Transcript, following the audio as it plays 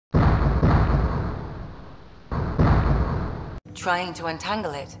Trying to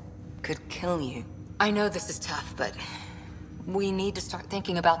untangle it could kill you. I know this is tough, but we need to start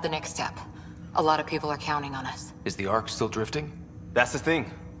thinking about the next step. A lot of people are counting on us. Is the Ark still drifting? That's the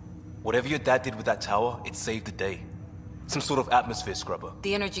thing. Whatever your dad did with that tower, it saved the day. Some sort of atmosphere scrubber.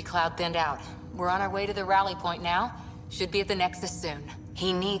 The energy cloud thinned out. We're on our way to the rally point now. Should be at the Nexus soon.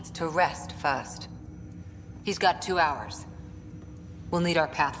 He needs to rest first. He's got 2 hours. We'll need our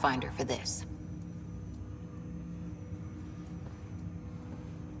Pathfinder for this.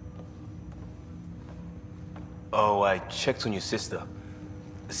 Oh, I checked on your sister.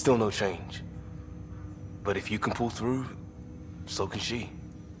 There's still no change. But if you can pull through, so can she.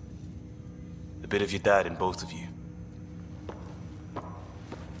 A bit of your dad in both of you.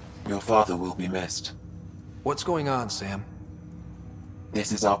 Your father will be missed. What's going on, Sam?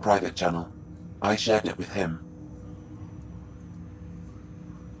 This is our private channel. I shared it with him.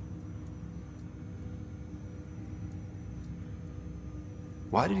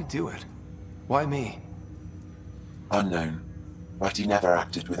 Why did he do it? Why me? Unknown, but he never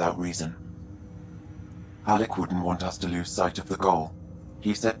acted without reason. Alec wouldn't want us to lose sight of the goal.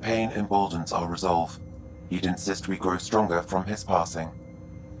 He said pain emboldens our resolve. He'd insist we grow stronger from his passing.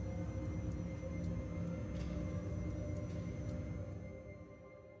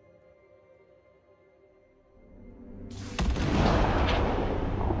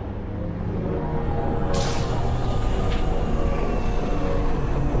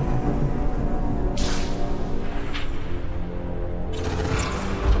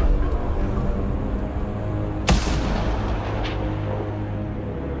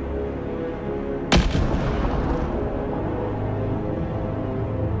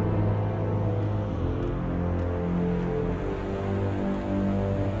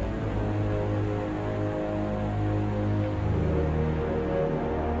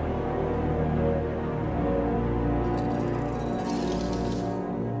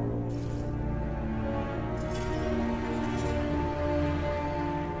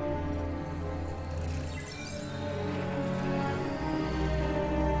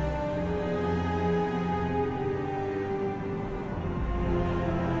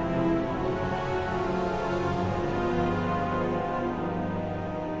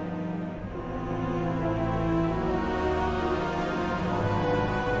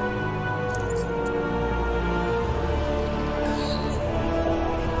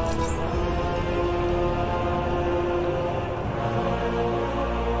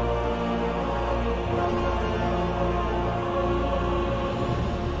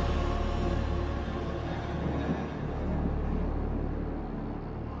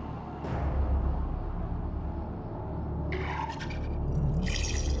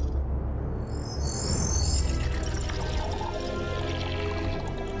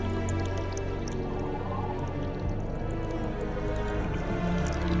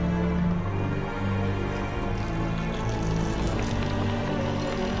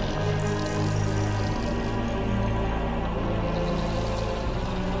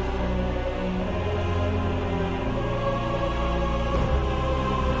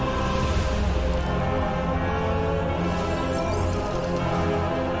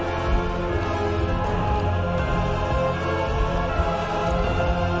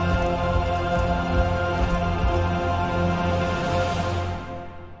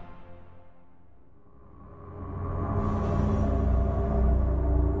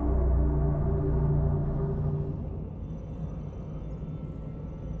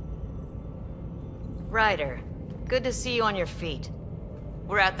 Ryder, good to see you on your feet.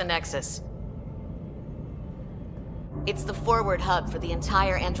 We're at the Nexus. It's the forward hub for the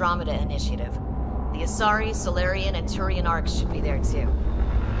entire Andromeda initiative. The Asari, Solarian, and Turian arcs should be there too.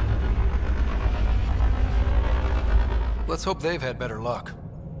 Let's hope they've had better luck.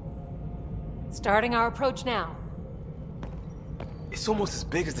 Starting our approach now. It's almost as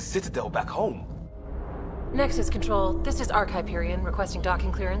big as the Citadel back home. Nexus Control, this is Arc Hyperion requesting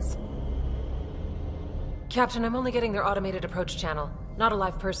docking clearance. Captain, I'm only getting their automated approach channel, not a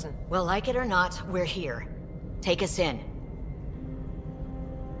live person. Well, like it or not, we're here. Take us in.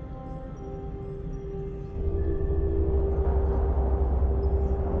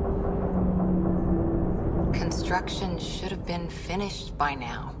 Construction should have been finished by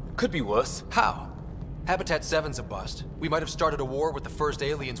now. Could be worse. How? Habitat 7's a bust. We might have started a war with the first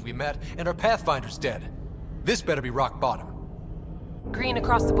aliens we met, and our Pathfinder's dead. This better be rock bottom. Green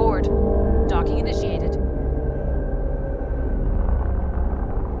across the board. Docking initiated.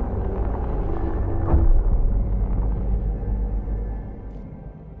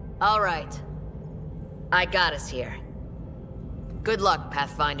 All right. I got us here. Good luck,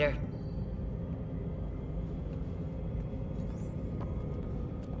 Pathfinder.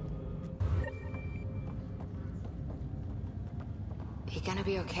 You gonna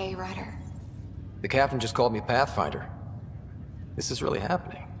be okay, Ryder? The captain just called me Pathfinder. This is really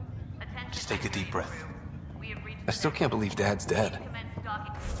happening. Just take a deep breath. I still can't believe Dad's dead.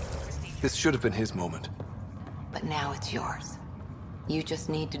 This should have been his moment. But now it's yours. You just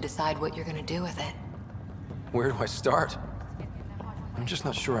need to decide what you're gonna do with it. Where do I start? I'm just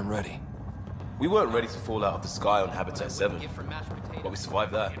not sure I'm ready. We weren't ready to fall out of the sky on Habitat 7, but we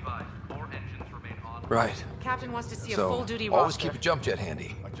survived that. Right. Captain wants to see a So, full-duty always roster. keep a jump jet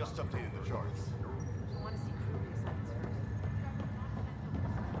handy. I just updated the charts.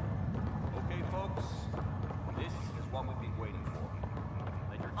 Okay, folks. This is what we've been waiting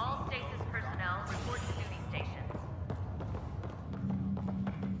for. All stasis personnel report to duty stations.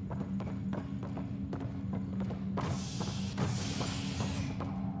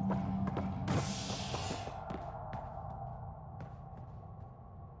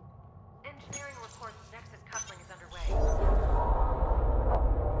 Engineering reports Nexus coupling is underway.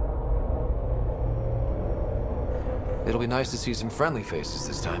 It'll be nice to see some friendly faces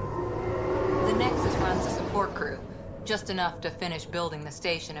this time. The Nexus runs a support crew. Just enough to finish building the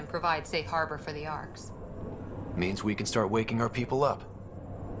station and provide safe harbor for the Arks. Means we can start waking our people up.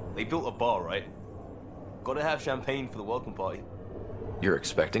 They built a bar, right? Gotta have champagne for the welcome party. You're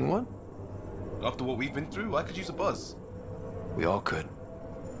expecting one? After what we've been through, I could use a buzz. We all could.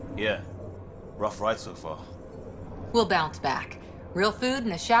 Yeah. Rough ride so far. We'll bounce back. Real food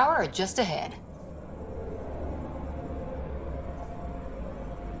and a shower are just ahead.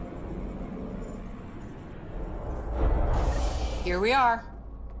 Here we are.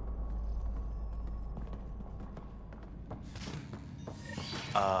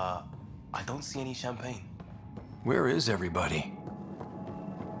 I don't see any champagne. Where is everybody?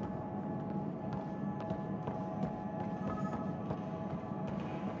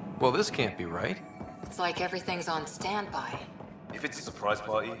 Well, this can't be right. It's like everything's on standby. If it's a surprise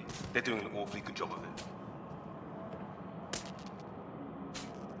party, they're doing an awfully good job of it.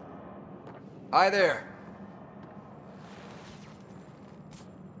 Hi there.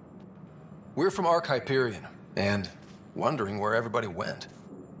 We're from Ark Hyperion, and wondering where everybody went.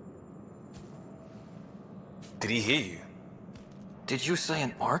 Did he hear you? Did you say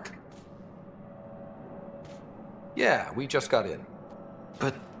an Ark? Yeah, we just got in.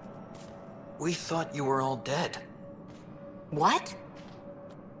 But we thought you were all dead. What?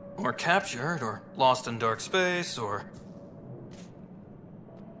 Or captured, or lost in dark space, or...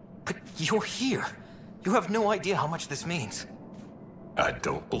 But you're here. You have no idea how much this means. I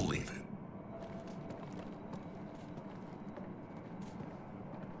don't believe it.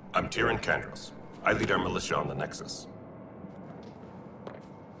 I'm Tyrion Kandros. I lead our militia on the Nexus.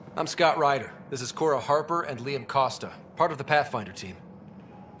 I'm Scott Ryder. This is Cora Harper and Liam Costa, part of the Pathfinder team.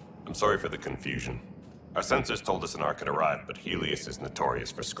 I'm sorry for the confusion. Our sensors told us an Ark had arrived, but Helios is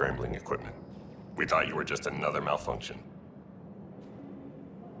notorious for scrambling equipment. We thought you were just another malfunction.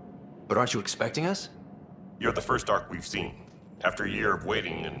 But aren't you expecting us? You're the first Ark we've seen. After a year of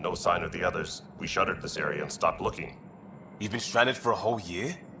waiting and no sign of the others, we shuttered this area and stopped looking. You've been stranded for a whole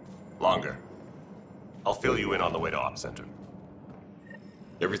year? Longer. I'll fill you in on the way to Op Center.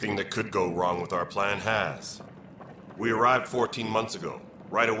 Everything that could go wrong with our plan has. We arrived 14 months ago.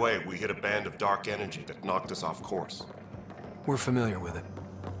 Right away, we hit a band of dark energy that knocked us off course. We're familiar with it.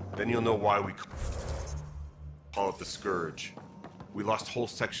 Then you'll know why we call it the Scourge. We lost whole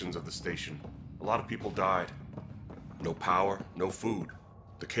sections of the station. A lot of people died. No power, no food.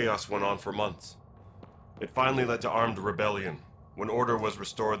 The chaos went on for months. It finally led to armed rebellion. When order was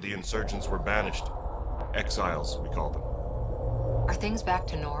restored, the insurgents were banished. Exiles, we call them. Are things back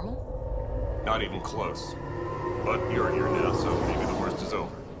to normal? Not even close. But you're here now, so maybe the worst is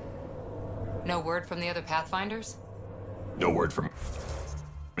over. No word from the other Pathfinders? No word from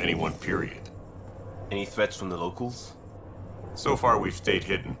anyone, period. Any threats from the locals? So far, we've stayed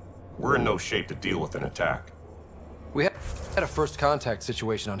hidden. We're in no shape to deal with an attack. We had a first contact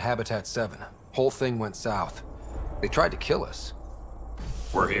situation on Habitat 7. Whole thing went south. They tried to kill us.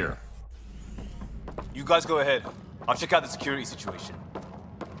 We're here. You guys go ahead. I'll check out the security situation.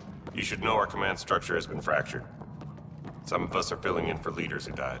 You should know our command structure has been fractured. Some of us are filling in for leaders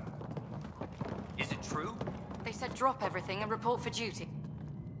who died. Is it true? They said drop everything and report for duty.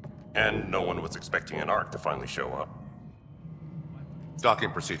 And no one was expecting an Ark to finally show up.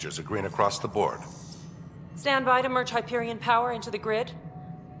 Docking procedures are green across the board. Stand by to merge Hyperion power into the grid.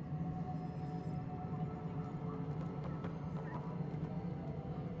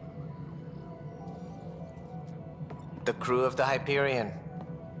 The crew of the Hyperion.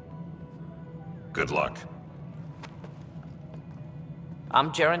 Good luck.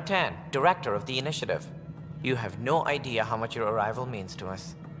 I'm Jaren Tan, director of the initiative. You have no idea how much your arrival means to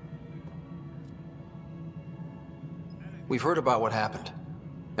us. We've heard about what happened,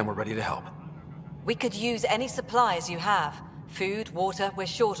 and we're ready to help. We could use any supplies you have. Food, water, we're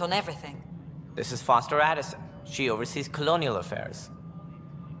short on everything. This is Foster Addison. She oversees colonial affairs.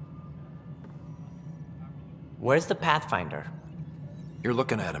 Where's the Pathfinder? You're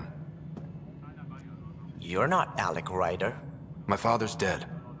looking at him. You're not Alec Ryder. My father's dead.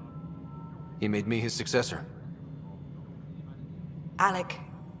 He made me his successor. Alec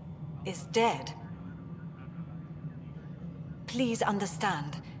is dead. Please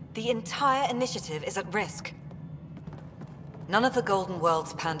understand, the entire initiative is at risk. None of the Golden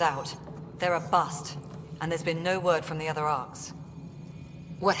Worlds panned out. They're a bust, and there's been no word from the other arcs.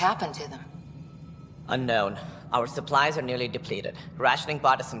 What happened to them? Unknown. Our supplies are nearly depleted. Rationing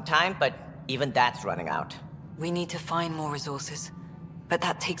bought us some time, but even that's running out. We need to find more resources, but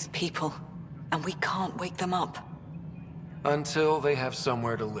that takes people, and we can't wake them up. Until they have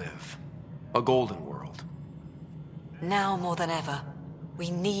somewhere to live. A golden world. Now more than ever,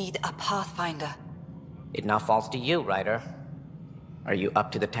 we need a Pathfinder. It now falls to you, Ryder. Are you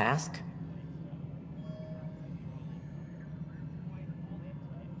up to the task?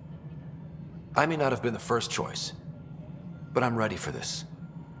 I may not have been the first choice, but I'm ready for this.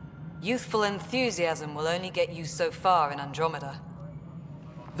 Youthful enthusiasm will only get you so far in Andromeda.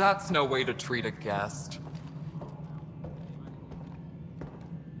 That's no way to treat a guest.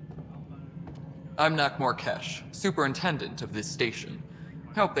 I'm Nak Morkesh, superintendent of this station.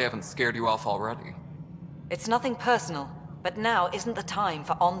 Hope they haven't scared you off already. It's nothing personal, but now isn't the time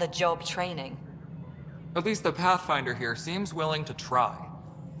for on-the-job training. At least the Pathfinder here seems willing to try.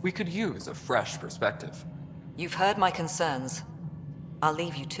 We could use a fresh perspective. You've heard my concerns. I'll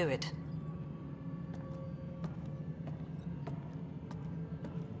leave you to it.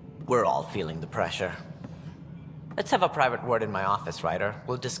 We're all feeling the pressure. Let's have a private word in my office, Ryder.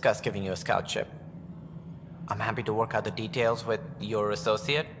 We'll discuss giving you a scout ship. I'm happy to work out the details with your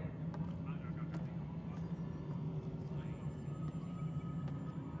associate.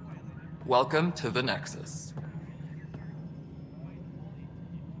 Welcome to the Nexus.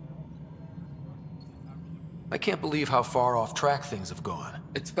 I can't believe how far off track things have gone.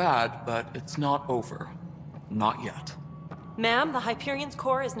 It's bad, but it's not over. Not yet. Ma'am, the Hyperion's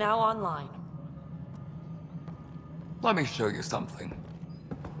core is now online. Let me show you something.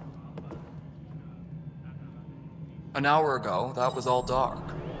 An hour ago, that was all dark.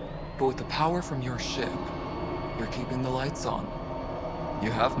 But with the power from your ship, you're keeping the lights on.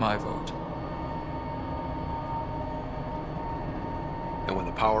 You have my vote. And when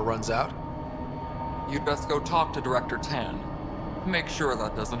the power runs out? You'd best go talk to Director Tan. Make sure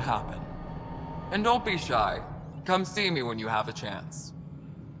that doesn't happen. And don't be shy. Come see me when you have a chance.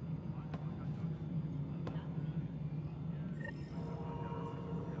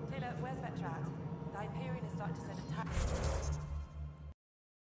 Taylor, where's Vetrat? The Hyperion is starting to send attacks.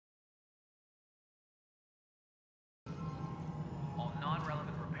 All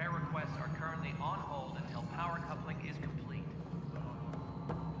non-relevant repair requests are currently on hold until power coupling is complete.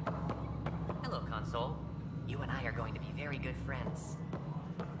 Hello, Console. You and I are going to be very good friends.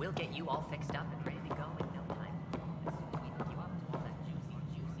 We'll get you all fixed up and ready to go in no time. As soon as we hook you up to all that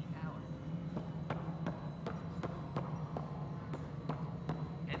juicy power.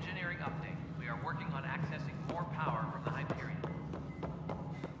 Engineering update. We are working on accessing more power from the Hyperion.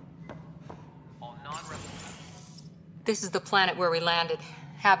 All non-relevant... This is the planet where we landed.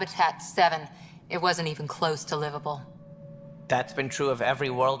 Habitat 7. It wasn't even close to livable. That's been true of every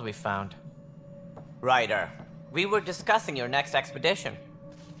world we've found. Ryder, we were discussing your next expedition.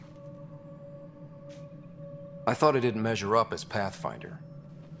 I thought I didn't measure up as Pathfinder.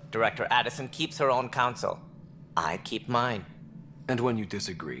 Director Addison keeps her own counsel. I keep mine. And when you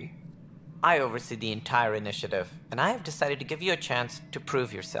disagree? I oversee the entire initiative, and I have decided to give you a chance to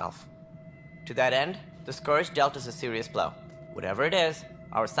prove yourself. To that end, the Scourge dealt us a serious blow. Whatever it is,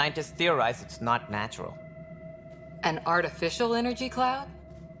 our scientists theorize it's not natural. An artificial energy cloud?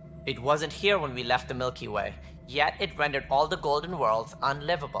 It wasn't here when we left the Milky Way, yet it rendered all the Golden Worlds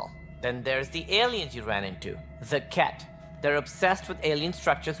unlivable. Then there's the aliens you ran into, the Ket. They're obsessed with alien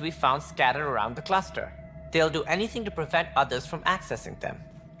structures we found scattered around the cluster. They'll do anything to prevent others from accessing them.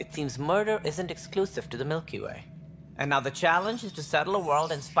 It seems murder isn't exclusive to the Milky Way. And now the challenge is to settle a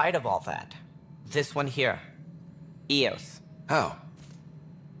world in spite of all that. This one here. Eos. How?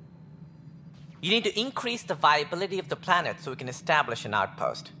 You need to increase the viability of the planet so we can establish an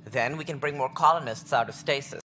outpost. Then we can bring more colonists out of stasis.